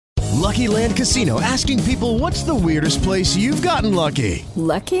Lucky Land Casino, asking people, what's the weirdest place you've gotten lucky?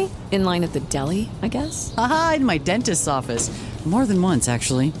 Lucky? In line at the deli, I guess? Aha, in my dentist's office. More than once,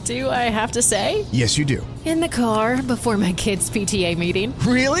 actually. Do I have to say? Yes, you do. In the car before my kids' PTA meeting.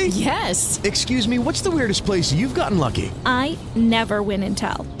 Really? Yes. Excuse me, what's the weirdest place you've gotten lucky? I never win and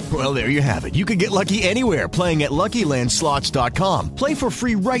tell. Well, there you have it. You can get lucky anywhere, playing at LuckyLandSlots.com. Play for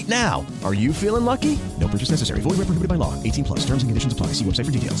free right now. Are you feeling lucky? No purchase necessary. Void where prohibited by law. 18 plus. Terms and conditions apply. See website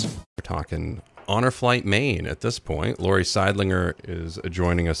for details. We're talking Honor Flight Maine at this point. Laurie Sidelinger is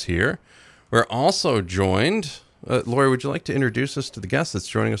joining us here. We're also joined... Laurie, would you like to introduce us to the guest that's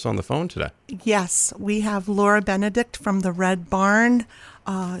joining us on the phone today? Yes, we have Laura Benedict from the Red Barn.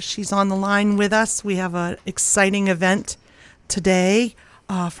 She's on the line with us. We have an exciting event today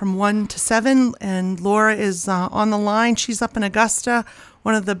from 1 to 7, and Laura is on the line. She's up in Augusta,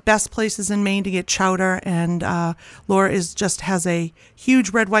 one of the best places in Maine to get chowder, and Laura has a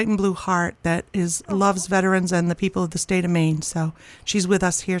huge red, white, and blue heart that loves veterans and the people of the state of Maine. So she's with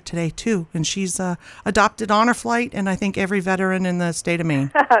us here today too, and she's adopted Honor Flight, and I think every veteran in the state of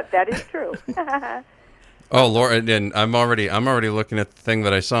Maine. That is true. Oh, Laura, and I'm already looking at the thing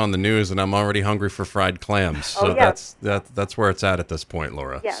that I saw on the news, and I'm already hungry for fried clams. So yes. that's where it's at this point,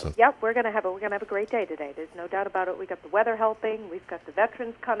 Laura. Yeah, So. Yep, we're gonna have a great day today. There's no doubt about it. We got the weather helping. We've got the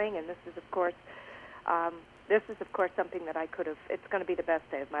veterans coming, and this is of course something that it's going to be the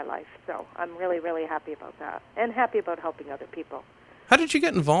best day of my life. So I'm really, really happy about that, and happy about helping other people. How did you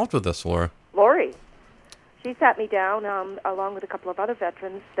get involved with this, Laura? Laurie, she sat me down along with a couple of other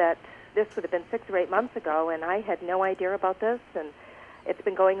veterans that. This would have been 6 or 8 months ago, and I had no idea about this, and it's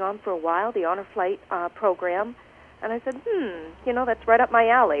been going on for a while, the Honor Flight program. And I said, that's right up my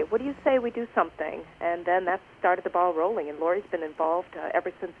alley. What do you say we do something? And then that started the ball rolling, and Laurie's been involved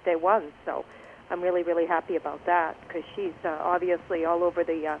ever since day one. So I'm really, really happy about that because she's obviously all over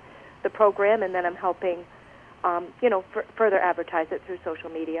the program, and then I'm helping, further advertise it through social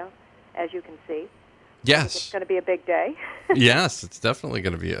media, as you can see. Yes. It's going to be a big day. Yes, it's definitely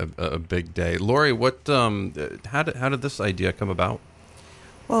going to be a big day. Laurie, how did this idea come about?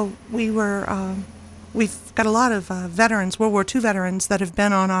 Well, we've got a lot of veterans, World War II veterans, that have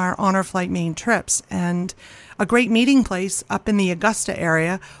been on our Honor Flight Maine trips, and a great meeting place up in the Augusta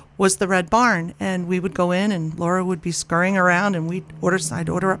area was the Red Barn, and we would go in, and Laura would be scurrying around, and I'd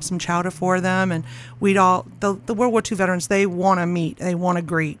order up some chowder for them, and the World War II veterans, they want to meet, they want to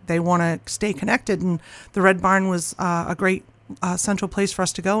greet, they want to stay connected, and the Red Barn was a great central place for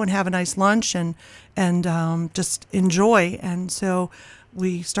us to go and have a nice lunch and just enjoy, and so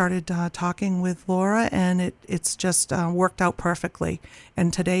we started talking with Laura, and it's just worked out perfectly,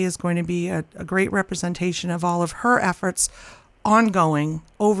 and today is going to be a great representation of all of her efforts ongoing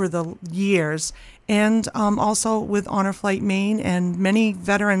over the years, and also with Honor Flight Maine, and many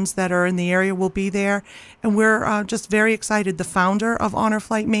veterans that are in the area will be there, and we're just very excited. The founder of Honor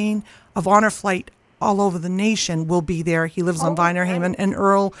Flight Maine, of Honor Flight all over the nation, will be there. He lives on Vinerhaven, and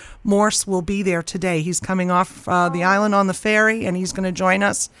Earl Morse will be there today. He's coming off the island on the ferry, and he's going to join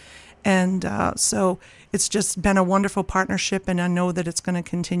us, and so it's just been a wonderful partnership, and I know that it's going to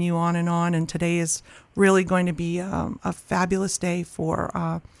continue on, and today is really going to be a fabulous day for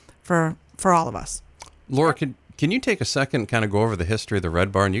all of us. Laura, can you take a second and kind of go over the history of the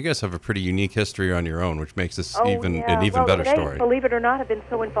Red Barn? You guys have a pretty unique history on your own, which makes this an even better story. Believe it or not, I've been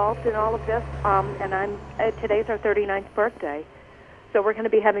so involved in all of this, and today's our 39th birthday. So we're going to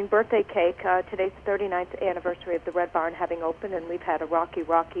be having birthday cake. Today's the 39th anniversary of the Red Barn having opened, and we've had a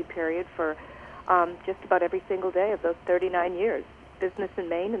rocky period for just about every single day of those 39 years. Business in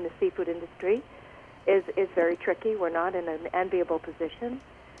Maine in the seafood industry is very tricky. We're not in an enviable position,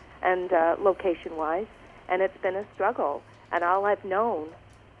 and location-wise, and it's been a struggle. And all I've known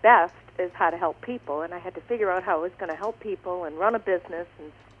best is how to help people, and I had to figure out how I was going to help people and run a business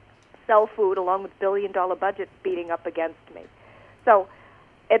and sell food along with billion-dollar budgets beating up against me. So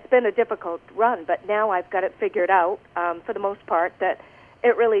it's been a difficult run, but now I've got it figured out, for the most part, that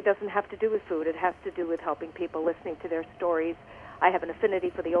it really doesn't have to do with food. It has to do with helping people, listening to their stories. I have an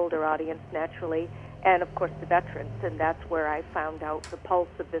affinity for the older audience, naturally, and, of course, the veterans, and that's where I found out the pulse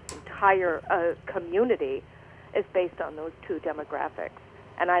of this entire community is based on those two demographics.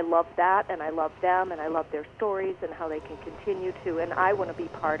 And I love that, and I love them, and I love their stories and how they can continue to, and I want to be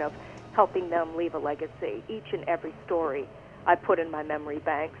part of helping them leave a legacy. Each and every story I put in my memory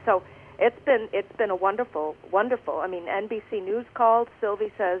bank. So it's been a wonderful. I mean, NBC News called.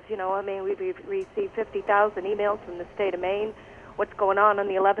 Sylvie says, we've received 50,000 emails from the state of Maine. What's going on the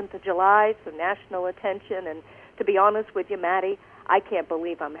 11th of July? So national attention. And to be honest with you, Maddie, I can't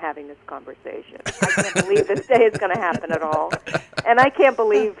believe I'm having this conversation. I can't believe this day is going to happen at all. And I can't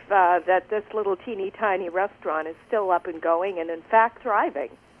believe that this little teeny tiny restaurant is still up and going and, in fact, thriving.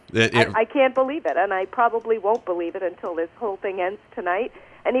 I can't believe it, and I probably won't believe it until this whole thing ends tonight.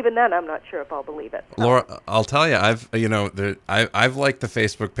 And even then, I'm not sure if I'll believe it. Laura, I'll tell you, I've liked the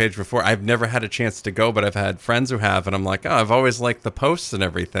Facebook page before. I've never had a chance to go, but I've had friends who have, and I'm like, oh, I've always liked the posts and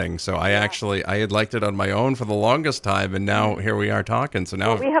everything. So I had liked it on my own for the longest time, and now here we are talking. So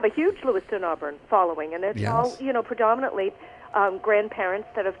now we have a huge Lewiston Auburn following, and it's all predominantly grandparents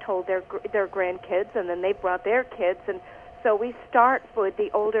that have told their grandkids, and then they brought their kids, and so we start with the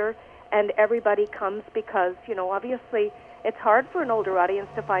older, and everybody comes because obviously. It's hard for an older audience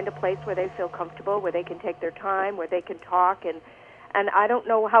to find a place where they feel comfortable, where they can take their time, where they can talk, and I don't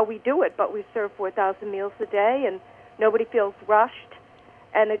know how we do it, but we serve 4,000 meals a day, and nobody feels rushed,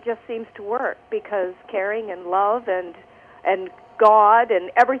 and it just seems to work because caring and love and God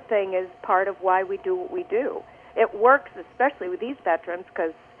and everything is part of why we do what we do. It works especially with these veterans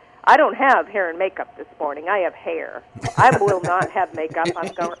because I don't have hair and makeup this morning. I have hair. I will not have makeup.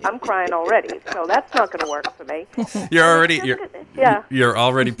 I'm crying already, so that's not going to work for me. You're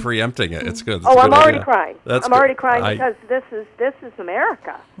already preempting it. It's good. I'm already crying. I'm already crying because this is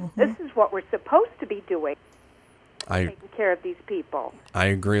America. Mm-hmm. This is what we're supposed to be doing. Taking care of these people. I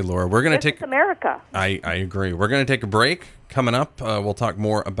agree, Laura. We're going to take America. I agree. We're going to take a break. Coming up, we'll talk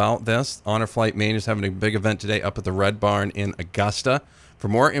more about this. Honor Flight Maine is having a big event today up at the Red Barn in Augusta. For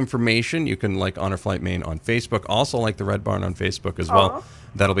more information, you can like Honor Flight Maine on Facebook. Also like the Red Barn on Facebook as well.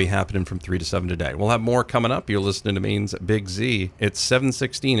 That'll be happening from 3 to 7 today. We'll have more coming up. You're listening to Maine's Big Z. It's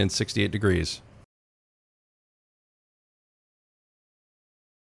 7:16 and 68 degrees.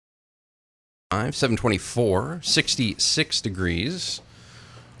 7:24, 66 degrees.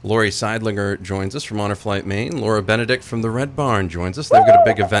 Laurie Sidelinger joins us from Honor Flight Maine. Laura Benedict from the Red Barn joins us. They've got a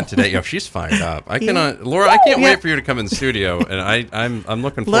big event today. She's fired up. Laura, I can't wait for you to come in the studio, and I'm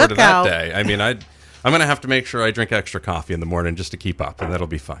looking forward to that day. I mean, I'm going to have to make sure I drink extra coffee in the morning just to keep up, and that'll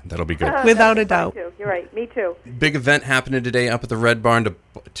be fine. That'll be good. Without a doubt. You're right. Me too. Big event happening today up at the Red Barn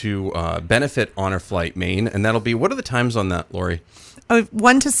to benefit Honor Flight Maine, and that'll be, what are the times on that, Laurie?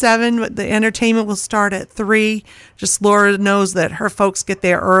 1 to 7. The entertainment will start at 3. Just Laura knows that her folks get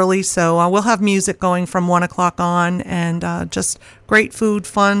there early, so we'll have music going from 1 o'clock on, and just great food,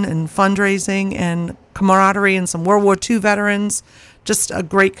 fun, and fundraising, and camaraderie, and some World War II veterans. Just a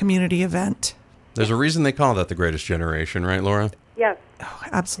great community event. There's a reason they call that the Greatest Generation, right, Laura? Yes. Oh,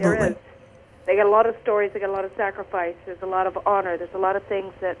 absolutely. There is. They got a lot of stories. They got a lot of sacrifice. There's a lot of honor. There's a lot of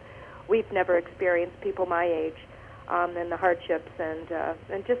things that we've never experienced, people my age. And the hardships, and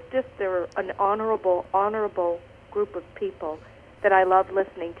just they're an honorable group of people that I love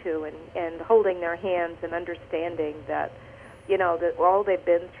listening to and holding their hands and understanding that, that all they've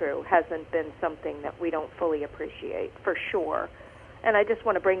been through hasn't been something that we don't fully appreciate, for sure. And I just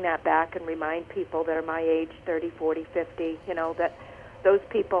want to bring that back and remind people that are my age, 30, 40, 50, that those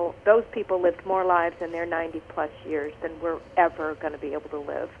people lived more lives in their 90-plus years than we're ever going to be able to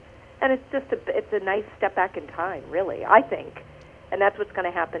live. And it's just it's a nice step back in time, really, I think. And that's what's going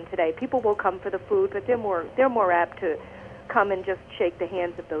to happen today. People will come for the food, but they're more apt to come and just shake the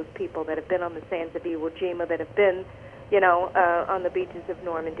hands of those people that have been on the sands of Iwo Jima, that have been, on the beaches of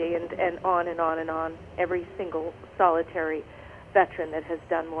Normandy, and on and on and on. Every single solitary veteran that has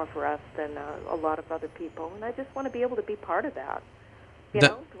done more for us than a lot of other people. And I just want to be able to be part of that.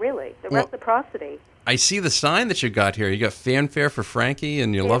 Really, the reciprocity. I see the sign that you got here. You got fanfare for Frankie,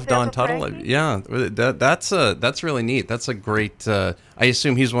 and you love Don Tuttle. Yeah, that's really neat. That's a great. I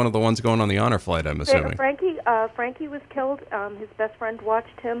assume he's one of the ones going on the honor flight. I'm assuming. Frankie was killed. His best friend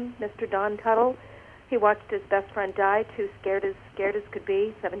watched him, Mr. Don Tuttle. He watched his best friend die. Two scared as could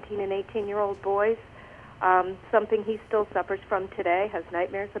be, 17 and 18-year-old boys. Something he still suffers from today. Has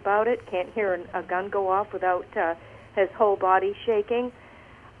nightmares about it. Can't hear a gun go off without his whole body shaking.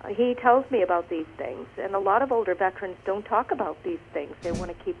 He tells me about these things, and a lot of older veterans don't talk about these things. They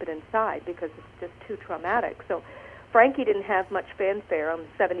want to keep it inside because it's just too traumatic. So Frankie didn't have much fanfare on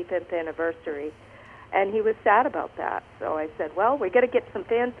the 75th anniversary, and he was sad about that. So I said, well, we got to get some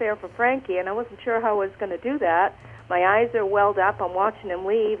fanfare for Frankie, and I wasn't sure how I was going to do that. My eyes are welled up. I'm watching him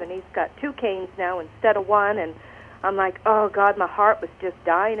leave, and he's got 2 canes now instead of 1, and I'm like, oh, God, my heart was just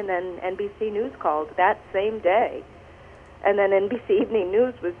dying. And then NBC News called that same day. And then NBC Evening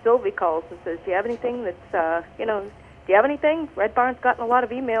News with Sylvie calls and says, do you have anything that's, do you have anything? Red Barn's gotten a lot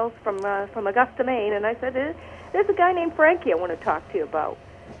of emails from Augusta, Maine. And I said, there's a guy named Frankie I want to talk to you about.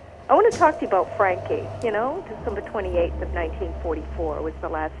 I want to talk to you about Frankie. December 28th of 1944 was the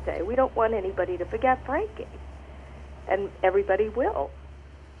last day. We don't want anybody to forget Frankie. and everybody will.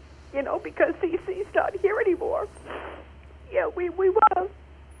 Because he's not here anymore. Yeah, we want to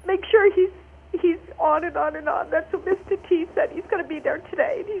make sure he's on and on and on. That's what Mr. T said. He's going to be there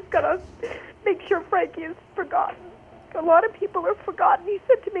today, and he's going to make sure Frankie is forgotten. A lot of people are forgotten. He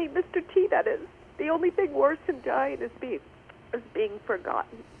said to me, Mr. T, that is the only thing worse than dying is being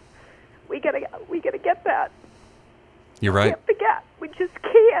forgotten. We gotta get that. You're right. We can't forget. We just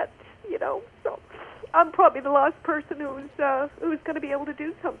can't. So I'm probably the last person who's going to be able to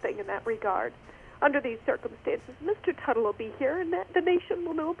do something in that regard. Under these circumstances, Mr. Tuttle will be here, and the nation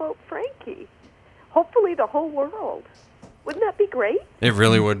will know about Frankie. Hopefully, the whole world. Wouldn't that be great? It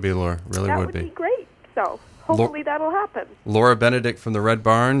really would be, Laura. That would be great. So hopefully that'll happen. Laura Benedict from the Red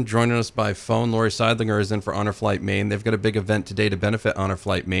Barn joining us by phone. Laurie Sidelinger is in for Honor Flight Maine. They've got a big event today to benefit Honor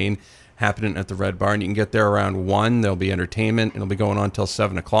Flight Maine happening at the Red Barn. You can get there around 1. There'll be entertainment. It'll be going on till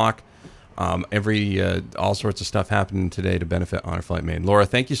 7 o'clock. All sorts of stuff happening today to benefit Honor Flight Maine. Laura,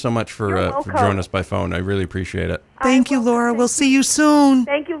 thank you so much for joining us by phone. I really appreciate it. Thank you, Laura. We'll see you soon.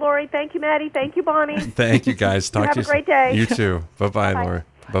 Thank you, Laurie. Thank you, Maddie. Thank you, Bonnie. Thank you, guys. Talk to you. Have a great day. You too. Bye-bye, Laura.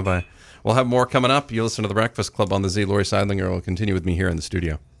 Bye-bye. We'll have more coming up. You listen to The Breakfast Club on the Z. Laurie Sidelinger will continue with me here in the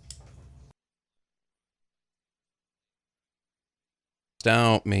studio.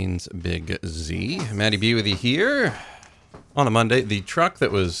 Out Maine's Big Z. Maddie B with you here on a Monday. The truck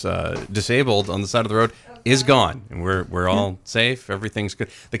that was disabled on the side of the road is gone, and we're all safe. Everything's good.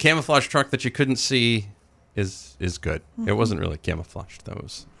 The camouflage truck that you couldn't see is good. It wasn't really camouflaged.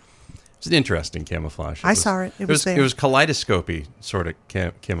 It's an interesting camouflage. I saw it. It was there. It was kaleidoscopy sort of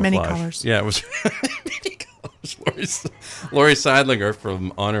camouflage. Many colors. Yeah, it was many colors. Laurie Sidelinger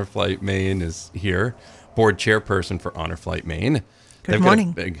from Honor Flight Maine is here, board chairperson for Honor Flight Maine. Good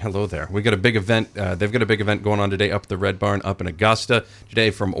morning. Hello there. We got a big event. They've got a big event going on today up at the Red Barn up in Augusta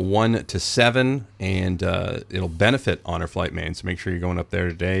today from 1 to 7, and it'll benefit Honor Flight Maine. So make sure you're going up there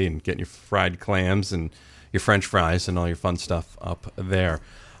today and getting your fried clams and your French fries and all your fun stuff up there.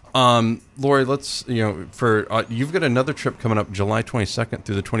 Laurie, let's you've got another trip coming up July 22nd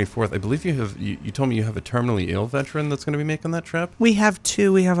through the 24th. I believe you told me you have a terminally ill veteran that's going to be making that trip. We have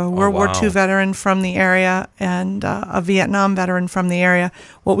two. We have a World War II veteran from the area and a Vietnam veteran from the area,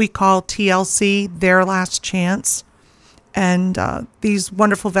 what we call TLC, their last chance. And these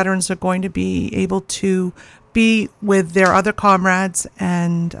wonderful veterans are going to be able to be with their other comrades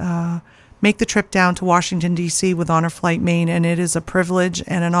and make the trip down to Washington, D.C. with Honor Flight Maine, and it is a privilege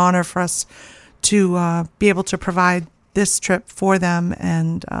and an honor for us to be able to provide this trip for them.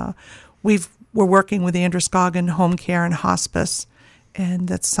 And we're working with Androscoggin Home Care and Hospice, and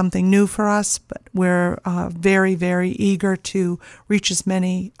that's something new for us, but we're very, very eager to reach as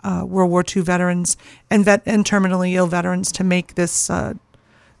many World War II veterans and terminally ill veterans to make this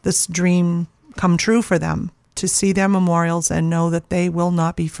dream come true for them, to see their memorials and know that they will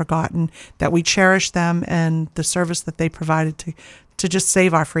not be forgotten, that we cherish them and the service that they provided to just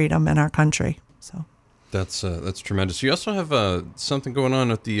save our freedom and our country. So that's tremendous. You also have something going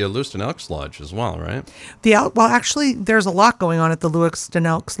on at the Lewiston Elks Lodge as well, right? Actually, there's a lot going on at the Lewiston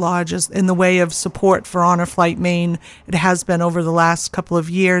Elks Lodge in the way of support for Honor Flight Maine. It has been over the last couple of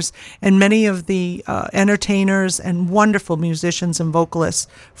years, and many of the entertainers and wonderful musicians and vocalists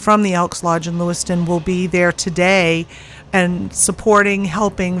from the Elks Lodge in Lewiston will be there today and supporting,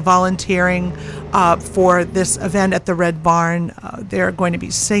 helping, volunteering for this event at the Red Barn. There are going to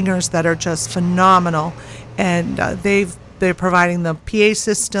be singers that are just phenomenal, and they're providing the PA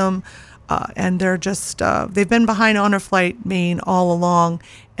system, and they've been behind Honor Flight Maine all along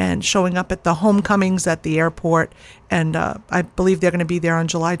and showing up at the homecomings at the airport, and I believe they're going to be there on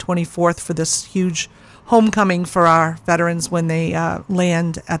July 24th for this huge homecoming for our veterans when they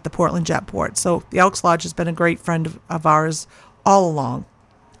land at the Portland Jetport. So the Elks Lodge has been a great friend of ours all along.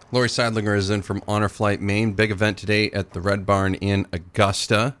 Laurie Sidelinger is in from Honor Flight Maine. Big event today at the Red Barn in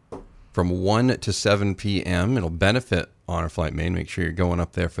Augusta from 1 to 7 p.m. It'll benefit Honor Flight Maine. Make sure you're going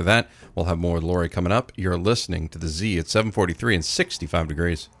up there for that. We'll have more with Laurie coming up. You're listening to the Z at 7:43 and 65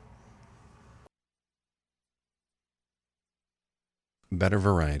 degrees. Better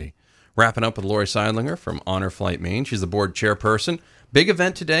variety. Wrapping up with Laurie Sidelinger from Honor Flight Maine. She's the board chairperson. Big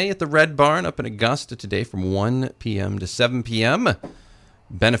event today at the Red Barn up in Augusta today from 1 p.m. to 7 p.m.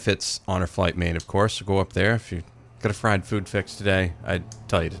 Benefits Honor Flight Maine, of course. So go up there. If you've got a fried food fix today, I'd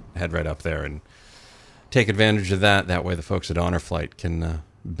tell you to head right up there and take advantage of that. That way the folks at Honor Flight can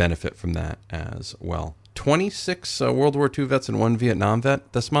benefit from that as well. 26 World War II vets and 1 Vietnam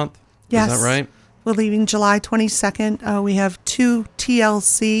vet this month? Yes. Is that right? We're leaving July 22nd. We have 2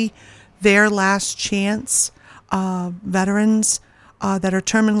 TLC, their last chance veterans that are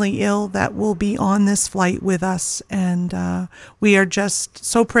terminally ill that will be on this flight with us. And we are just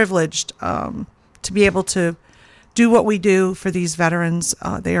so privileged to be able to do what we do for these veterans.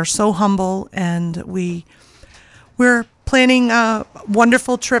 They are so humble, and we're planning a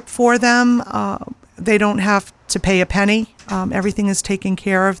wonderful trip for them. They don't have to pay a penny. Everything is taken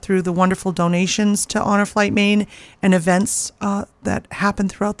care of through the wonderful donations to Honor Flight Maine and events that happen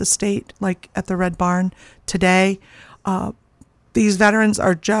throughout the state, like at the Red Barn today. These veterans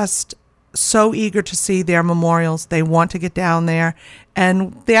are just so eager to see their memorials. They want to get down there.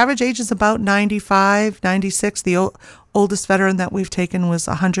 And the average age is about 95, 96. The oldest veteran that we've taken was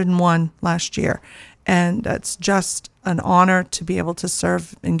 101 last year. And it's just an honor to be able to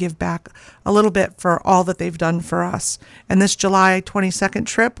serve and give back a little bit for all that they've done for us. And this July 22nd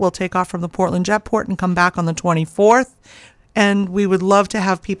trip, we'll take off from the Portland Jetport and come back on the 24th. And we would love to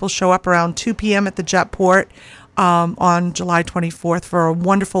have people show up around 2 p.m. at the Jetport on July 24th for a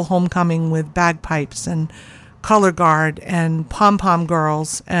wonderful homecoming with bagpipes and color guard and pom-pom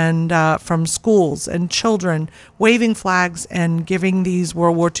girls and from schools and children waving flags and giving these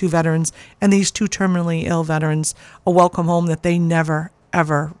World War II veterans and these 2 terminally ill veterans a welcome home that they never,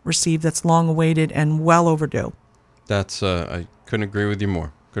 ever received, that's long awaited and well overdue. That's, I couldn't agree with you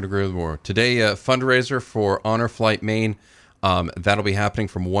more. Today, fundraiser for Honor Flight Maine. That'll be happening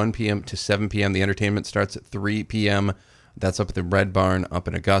from 1 p.m. to 7 p.m. The entertainment starts at 3 p.m. That's up at the Red Barn up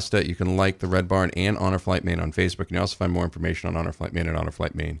in Augusta. You can like the Red Barn and Honor Flight Maine on Facebook. You can also find more information on Honor Flight Maine at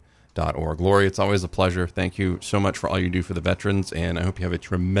honorflightmaine.org. Laurie, it's always a pleasure. Thank you so much for all you do for the veterans, and I hope you have a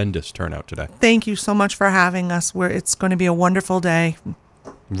tremendous turnout today. Thank you so much for having us. It's going to be a wonderful day.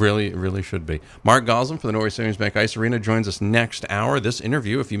 Really, really should be. Mark Goslin from the Norway Savings Bank Ice Arena joins us next hour. This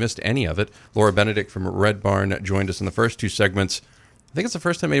interview, if you missed any of it, Laura Benedict from Red Barn joined us in the first 2 segments. I think it's the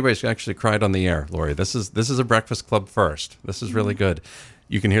first time anybody's actually cried on the air, Laurie. This is a Breakfast Club first. This is really good.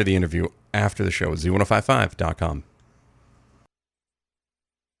 You can hear the interview after the show at z1055.com.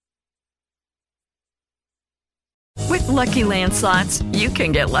 With Lucky Land Slots, you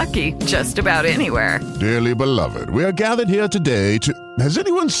can get lucky just about anywhere. Dearly beloved, we are gathered here today to... Has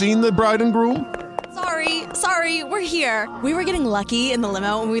anyone seen the bride and groom? Sorry, we're here. We were getting lucky in the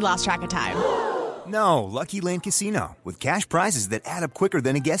limo and we lost track of time. No, Lucky Land Casino, with cash prizes that add up quicker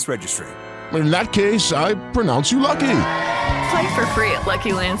than a guest registry. In that case, I pronounce you lucky. Play for free at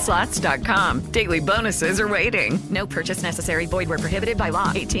LuckyLandSlots.com. Daily bonuses are waiting. No purchase necessary. Void where prohibited by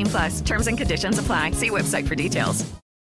law. 18+. Terms and conditions apply. See website for details.